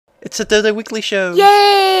It's a Dota Weekly Show!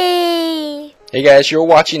 Yay! Hey guys, you're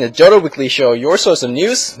watching the Dota Weekly Show, your source of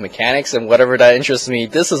news, mechanics, and whatever that interests me.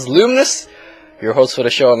 This is Luminous, your host for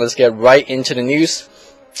the show, and let's get right into the news.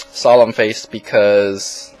 Solemn face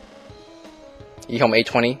because eHome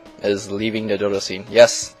 820 is leaving the Dota scene.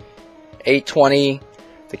 Yes, 820,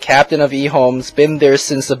 the captain of eHome's been there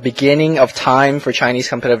since the beginning of time for Chinese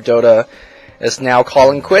competitive Dota, is now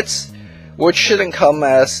calling quits, which shouldn't come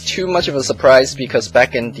as too much of a surprise because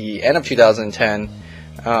back in the end of 2010,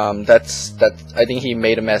 I think he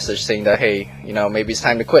made a message saying that, hey, you know, maybe it's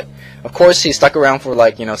time to quit. Of course, he stuck around for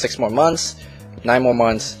like, 6 more months, 9 more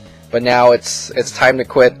months, but now it's time to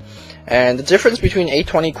quit. And the difference between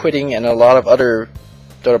 820 quitting and a lot of other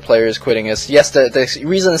Dota players quitting is, yes, the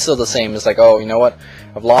reason is still the same. It's like, oh, you know what,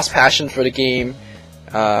 I've lost passion for the game.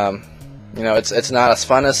 It's not as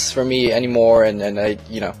fun as for me anymore, and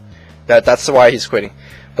that's why he's quitting.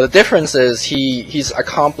 But the difference is he's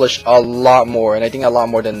accomplished a lot more, and I think a lot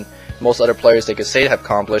more than most other players they could say have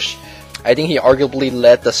accomplished. I think he arguably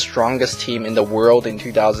led the strongest team in the world in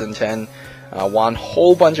 2010, won a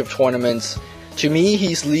whole bunch of tournaments. To me,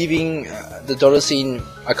 he's leaving the Dota scene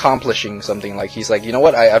accomplishing something. Like, he's like, you know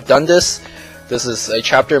what, I've done this. This is a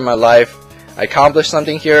chapter in my life. I accomplished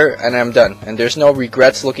something here, and I'm done. And there's no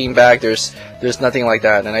regrets looking back. There's nothing like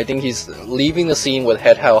that. And I think he's leaving the scene with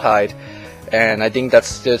head held high. And I think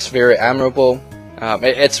that's very admirable.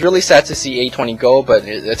 It's really sad to see 820 go, but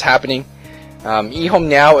it's happening. eHome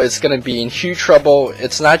now is going to be in huge trouble.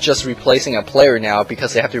 It's not just replacing a player now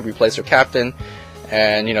because they have to replace their captain,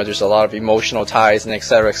 and there's a lot of emotional ties and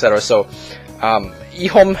etc. etc. So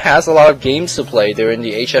eHome has a lot of games to play. They're in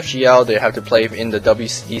the HFGL. They have to play in the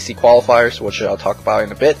WDC qualifiers, which I'll talk about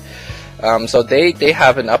in a bit. So they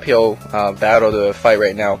have an uphill battle to fight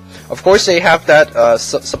right now. Of course, they have that.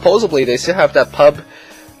 Supposedly, they still have that pub,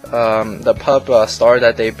 star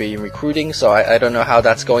that they've been recruiting. So I don't know how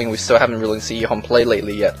that's going. We still haven't really seen eHome play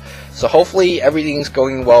lately yet. So hopefully everything's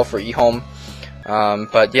going well for eHome.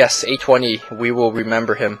 But yes, 820, we will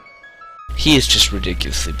remember him. He is just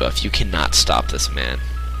ridiculously buff. You cannot stop this man.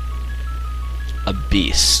 A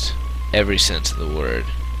beast, every sense of the word.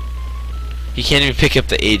 He can't even pick up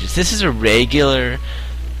the Aegis. This is a regular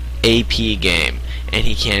AP game, and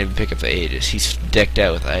he can't even pick up the Aegis. He's decked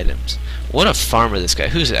out with items. What a farmer this guy.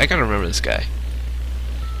 Who's it? I gotta remember this guy.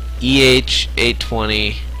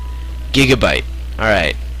 EH820 Gigabyte.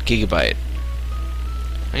 Alright, Gigabyte.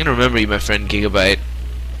 I'm gonna remember you, my friend Gigabyte.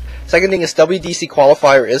 Second thing is WDC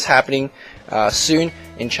qualifier is happening soon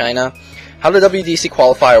in China. How the WDC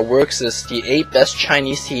qualifier works is the 8 best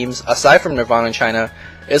Chinese teams, aside from Nirvana in China,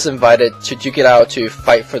 is invited to duke it out to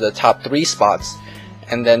fight for the top 3 spots.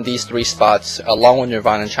 And then these 3 spots, along with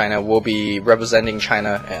Nirvana in China, will be representing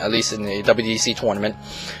China, at least in the WDC tournament.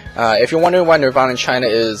 If you're wondering why Nirvana in China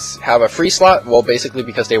have a free slot, well, basically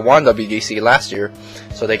because they won WDC last year,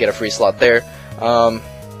 so they get a free slot there.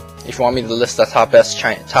 If you want me to list the top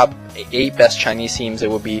 8 best Chinese teams,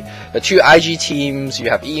 it would be the 2 IG teams. You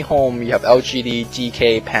have eHome, you have LGD,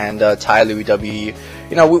 DK, Panda, Tyloo, WE.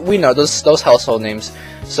 We know those household names.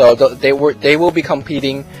 So they will be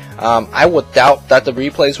competing. I would doubt that the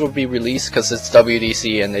replays will be released because it's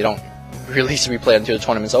WDC and they don't release replay until the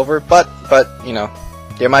tournament's over. But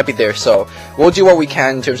they might be there. So we'll do what we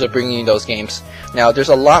can in terms of bringing those games. Now, there's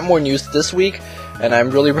a lot more news this week, and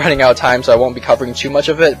I'm really running out of time, so I won't be covering too much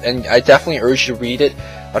of it. And I definitely urge you to read it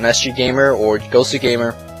on SG Gamer or Ghost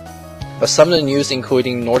Gamer. But some of the news,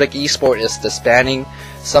 including Nordic Esport, is disbanding.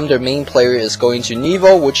 Some of their main player is going to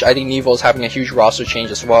Nevo, which I think Nevo is having a huge roster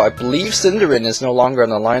change as well. I believe Cinderin is no longer on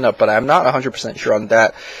the lineup, but I'm not 100% sure on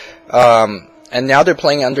that. And now they're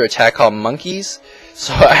playing under a tag called Monkeys.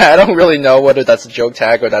 So I don't really know whether that's a joke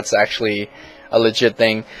tag or that's actually a legit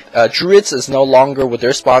thing. Druids is no longer with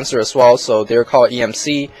their sponsor as well, so they're called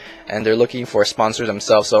EMC, and they're looking for a sponsor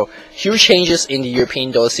themselves. So huge changes in the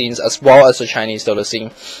European Dota scenes as well as the Chinese Dota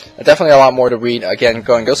scene. Definitely a lot more to read. Again,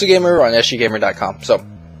 go on Ghost Gamer or on sggamer.com. So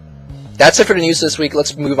that's it for the news this week.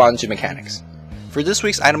 Let's move on to mechanics. For this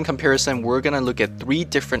week's item comparison, we're gonna look at 3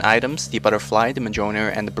 different items: the Butterfly, the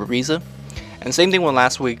Mjollnir, and the Buriza. And same thing with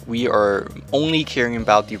last week, we are only caring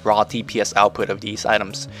about the raw DPS output of these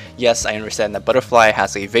items. Yes, I understand that Butterfly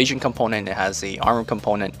has a evasion component, it has a armor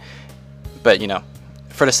component, but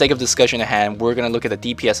for the sake of discussion at hand, we're going to look at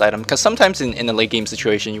the DPS item, because sometimes in a late game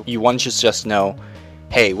situation, you want to just know,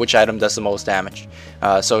 hey, which item does the most damage?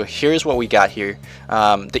 So here's what we got here.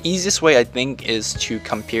 The easiest way, I think, is to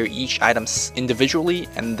compare each item individually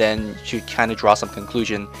and then to kind of draw some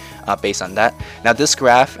conclusion based on that. Now, this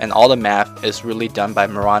graph and all the math is really done by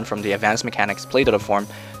Moran from the Advanced Mechanics Play Dota forum.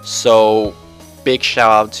 So big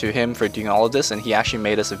shout out to him for doing all of this, and he actually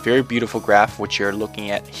made us a very beautiful graph, which you're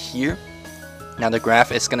looking at here. Now the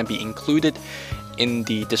graph is going to be included in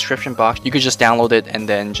the description box. You could just download it and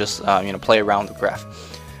then just play around with the graph.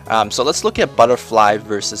 So let's look at Butterfly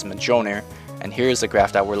versus Mjollnir, and here's the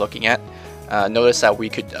graph that we're looking at. Notice that we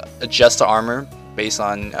could adjust the armor based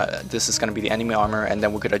on this is going to be the enemy armor, and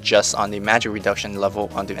then we could adjust on the magic reduction level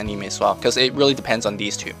on the enemy as well, because it really depends on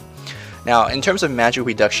these two. Now in terms of magic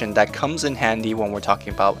reduction, that comes in handy when we're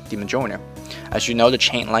talking about the Mjollnir. As you know, the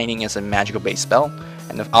Chainlightning is a magical based spell,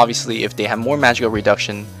 and obviously if they have more magical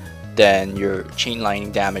reduction, then your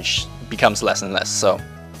Chainlightning damage becomes less and less, so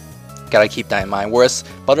gotta keep that in mind. Whereas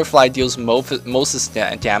Butterfly deals most of its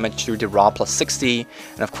damage through the raw plus 60,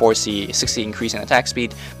 and of course the 60 increase in attack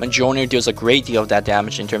speed. Mjollnir deals a great deal of that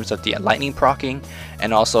damage in terms of the lightning proccing,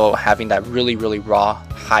 and also having that really raw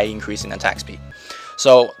high increase in attack speed.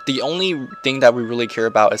 So the only thing that we really care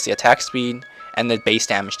about is the attack speed and the base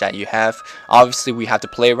damage that you have. Obviously we have to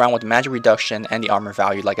play around with the magic reduction and the armor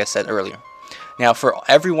value, like I said earlier. Now for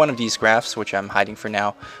every one of these graphs, which I'm hiding for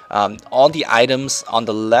now, all the items on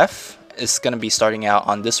the left is going to be starting out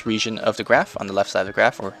on this region of the graph, on the left side of the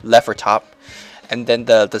graph, or left or top, and then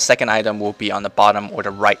the second item will be on the bottom or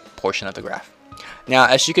the right portion of the graph. Now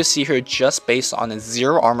as you can see here, just based on a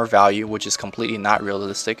 0 armor value, which is completely not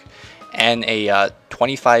realistic, and a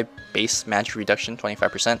 25 base magic reduction,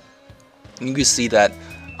 25%, you can see that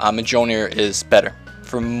Mjollnir is better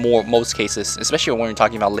for most cases, especially when we're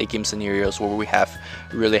talking about late game scenarios where we have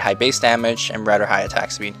really high base damage and rather high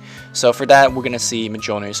attack speed. So for that, we're gonna see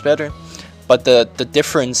Mjollnir is better. But the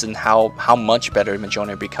difference in how much better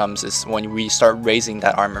Mjollnir becomes is when we start raising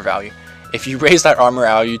that armor value. If you raise that armor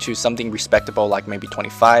value to something respectable, like maybe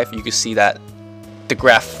 25, you can see that the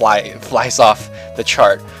graph flies off the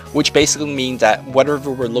chart, which basically means that whatever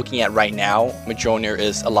we're looking at right now, Mjollnir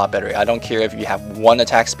is a lot better. I don't care if you have 1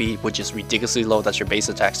 attack speed, which is ridiculously low, that's your base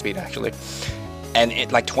attack speed actually, and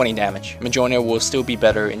it like 20 damage. Mjollnir will still be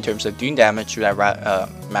better in terms of doing damage to that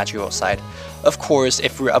magical side. Of course,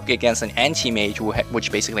 if we're up against an anti-mage,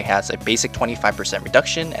 which basically has a basic 25%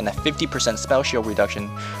 reduction and a 50% spell shield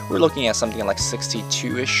reduction, we're looking at something like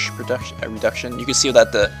 62-ish reduction. You can see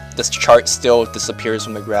that this chart still disappears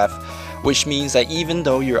from the graph, which means that even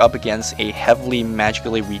though you're up against a heavily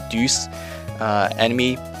magically reduced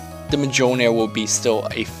enemy, the Mjollnir will be still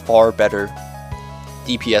a far better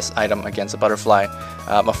DPS item against a Butterfly.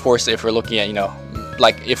 Of course, if we're looking at,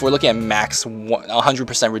 like if we're looking at max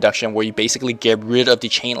 100% reduction, where you basically get rid of the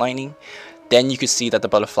Chainlightning, then you could see that the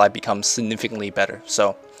Butterfly becomes significantly better.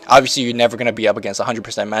 So obviously you're never going to be up against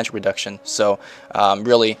 100% magic reduction, so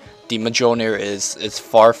really the Mjollnir is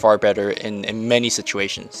far better in many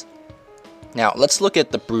situations. Now let's look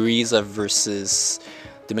at the Buriza versus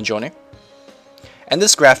the Mjollnir. And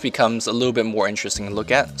this graph becomes a little bit more interesting to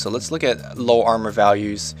look at. So let's look at low armor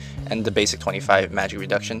values and the basic 25 magic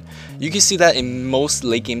reduction. You can see that in most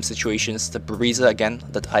late game situations, the Buriza, again,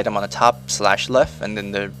 the item on the top / left, and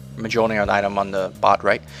then the Mjollnir item on the bot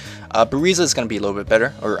right. Buriza is going to be a little bit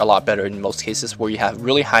better, or a lot better in most cases, where you have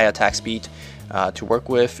really high attack speed to work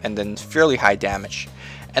with, and then fairly high damage.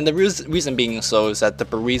 And the reason being so is that the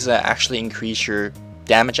Buriza actually increase your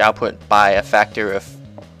damage output by a factor of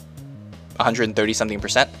 130 something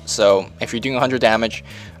 %. So if you're doing 100 damage,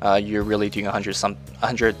 you're really doing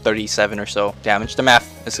 137 or so damage. The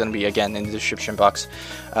math is going to be again in the description box.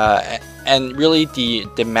 And really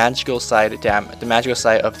the magical side of the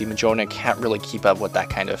Mjollnir can't really keep up with that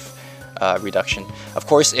kind of reduction. Of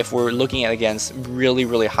course, if we're looking at against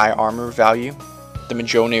really high armor value, the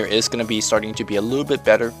Mjollnir is going to be starting to be a little bit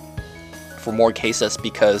better for more cases,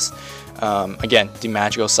 because again, the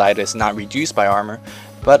magical side is not reduced by armor.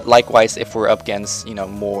 But likewise, if we're up against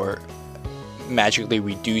more magically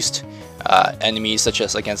reduced enemies, such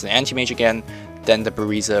as against an anti-mage again, then the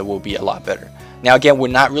Buriza will be a lot better. Now again,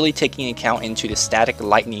 we're not really taking account into the static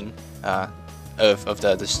lightning of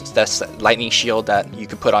the lightning shield that you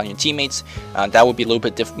could put on your teammates. That would be a little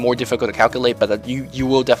bit more difficult to calculate, but you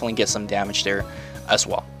will definitely get some damage there as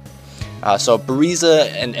well. So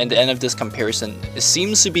Buriza and the end of this comparison, it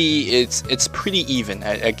seems to be it's pretty even.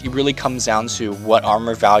 It really comes down to what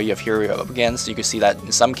armor value of hero you're up against. You can see that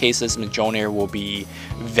in some cases Mjollnir will be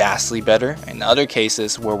vastly better. In other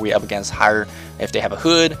cases where we're up against higher, if they have a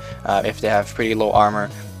hood, if they have pretty low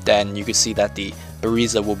armor, then you can see that the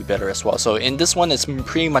Buriza will be better as well. So in this one, it's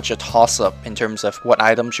pretty much a toss-up in terms of what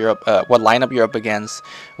items you're up, what lineup you're up against,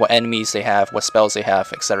 what enemies they have, what spells they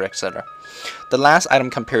have, etc., etc. The last item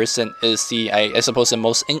comparison is I suppose the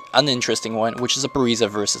most uninteresting one, which is a Buriza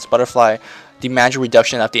versus Butterfly. The magic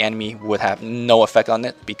reduction of the enemy would have no effect on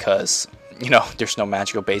it, because you know, there's no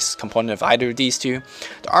magical base component of either of these two.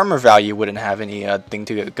 The armor value wouldn't have any thing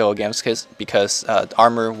to go against because the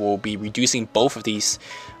armor will be reducing both of these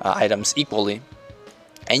items equally.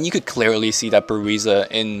 And you could clearly see that Buriza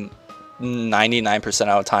in 99%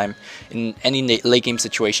 of the time, in any late game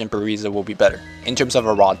situation, Buriza will be better in terms of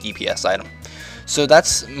a raw DPS item. So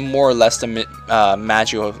that's more or less the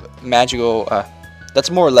that's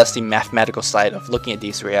more or less the mathematical side of looking at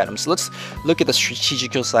these three items. Let's look at the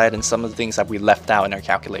strategical side and some of the things that we left out in our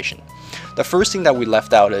calculation. The first thing that we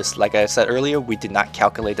left out is, like I said earlier, we did not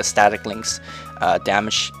calculate the static links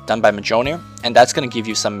damage done by Mjollnir, and that's going to give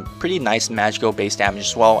you some pretty nice magical base damage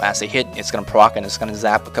as well. As a hit, it's going to proc and it's going to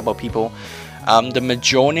zap a couple of people. The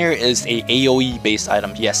Mjollnir is a AoE based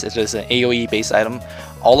item. Yes, it is an AoE based item.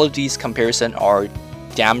 All of these comparisons are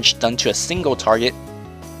damage done to a single target.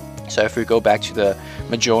 So if we go back to the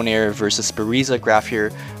Mjollnir versus Buriza graph here,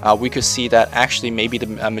 we could see that actually maybe the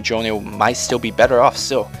Mjollnir might still be better off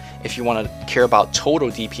still. If you want to care about total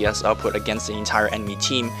DPS output against the entire enemy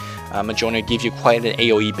team, Mjollnir gives you quite an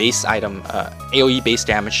AoE base item, AoE base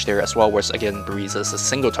damage there as well, whereas again Buriza is a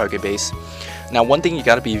single target base. Now one thing you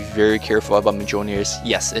gotta be very careful about Mjollnir is,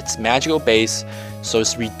 yes, it's magical base, so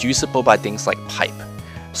it's reducible by things like pipe.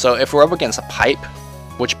 So if we're up against a pipe,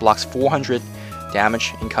 which blocks 400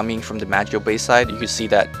 damage incoming from the magical base side, you can see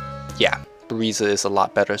that, yeah, Buriza is a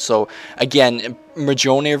lot better. So again,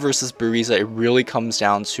 Mjollnir versus Buriza, it really comes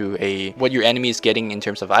down to what your enemy is getting in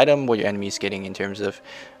terms of item, what your enemy is getting in terms of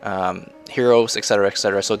heroes, etc,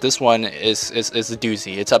 etc. So this one is a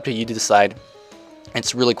doozy. It's up to you to decide.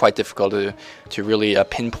 It's really quite difficult to really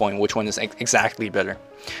pinpoint which one is exactly better.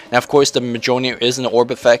 Now, of course, the Mjollnir is an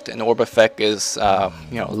orb effect, and orb effect is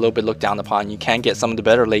you know, a little bit looked down upon. You can get some of the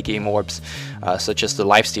better late game orbs, such as the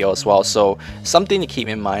lifesteal as well. So something to keep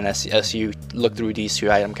in mind as you look through these two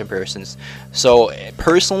item comparisons. So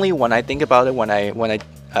personally, when I think about it, when I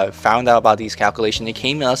found out about these calculations, it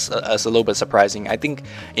came as a little bit surprising. I think,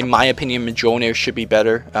 in my opinion, Mjollnir should be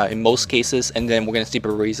better in most cases, and then we're going to see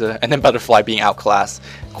Buriza and then Butterfly being outclassed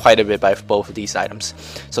quite a bit by both of these items.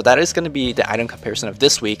 So that is going to be the item comparison of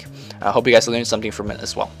this week. I hope you guys learned something from it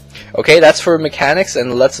as well. Okay, that's for mechanics,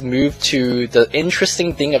 and let's move to the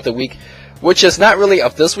interesting thing of the week, which is not really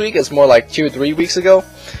of this week, it's more like 2 or 3 weeks ago.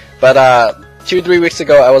 But 2 or 3 weeks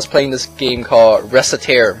ago, I was playing this game called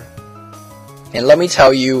Recettear. And let me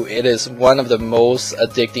tell you, it is one of the most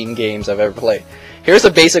addicting games I've ever played. Here's the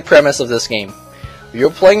basic premise of this game. You're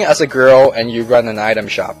playing as a girl and you run an item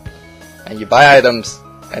shop. And you buy items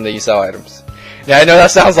and then you sell items. Now I know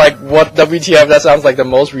that sounds like, what WTF, that sounds like the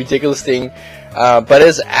most ridiculous thing. But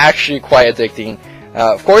it's actually quite addicting.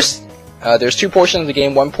 Of course, there's 2 portions of the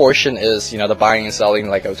game. One portion is, you know, the buying and selling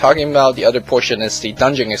like I was talking about. The other portion is the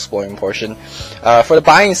dungeon exploring portion. For the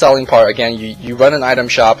buying and selling part, again, you run an item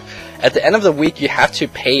shop. At the end of the week, you have to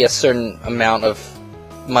pay a certain amount of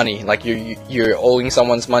money. Like you're owing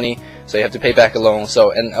someone's money, so you have to pay back a loan. So,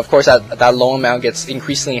 and of course that loan amount gets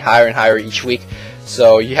increasingly higher and higher each week.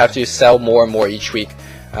 So you have to sell more and more each week.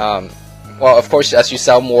 Well, of course, as you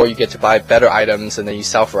sell more, you get to buy better items, and then you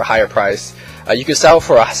sell for a higher price. You can sell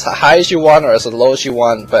for as high as you want or as low as you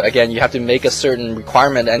want, but again, you have to make a certain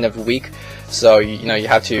requirement at the end of the week. So you know, you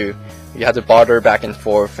have to barter back and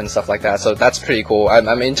forth and stuff like that. So that's pretty cool.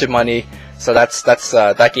 I'm into money, so that's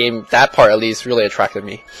that game, that part at least really attracted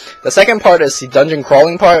me. The second part is the dungeon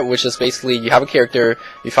crawling part, which is basically you have a character,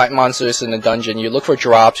 you fight monsters in the dungeon, you look for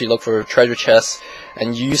drops, you look for treasure chests,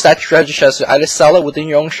 and you use that treasure chest to either sell it within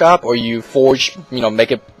your own shop or you forge, you know,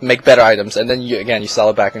 make better items, and then you sell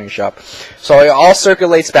it back in your shop. So it all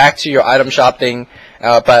circulates back to your item shop thing,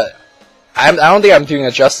 but I don't think I'm doing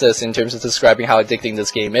it justice in terms of describing how addicting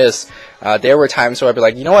this game is. There were times where I'd be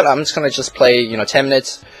like, you know what, I'm just gonna just play, you know, 10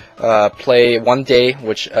 minutes, play 1 day,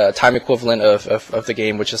 which time equivalent of the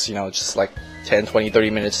game, which is, you know, just like 10, 20, 30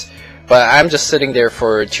 minutes. But I'm just sitting there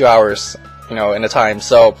for 2 hours, you know, in a time.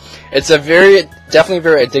 So it's a definitely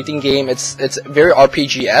very addicting game. It's very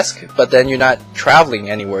RPG-esque, but then you're not traveling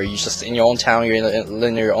anywhere. You're just in your own town. You're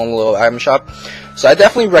in your own little item shop. So I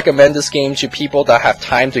definitely recommend this game to people that have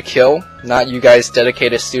time to kill, not you guys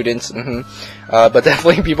dedicated students, but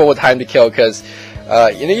definitely people with time to kill, because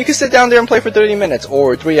you know, you can sit down there and play for 30 minutes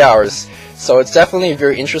or 3 hours. So it's definitely a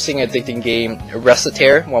very interesting, addicting game.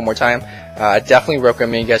 Recettear, one more time. I definitely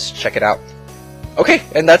recommend you guys check it out. Okay,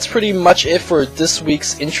 and that's pretty much it for this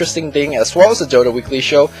week's interesting thing, as well as the Dota Weekly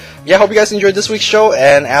Show. Yeah, hope you guys enjoyed this week's show,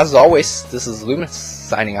 and as always, this is Luminous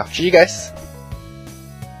signing off. See you guys.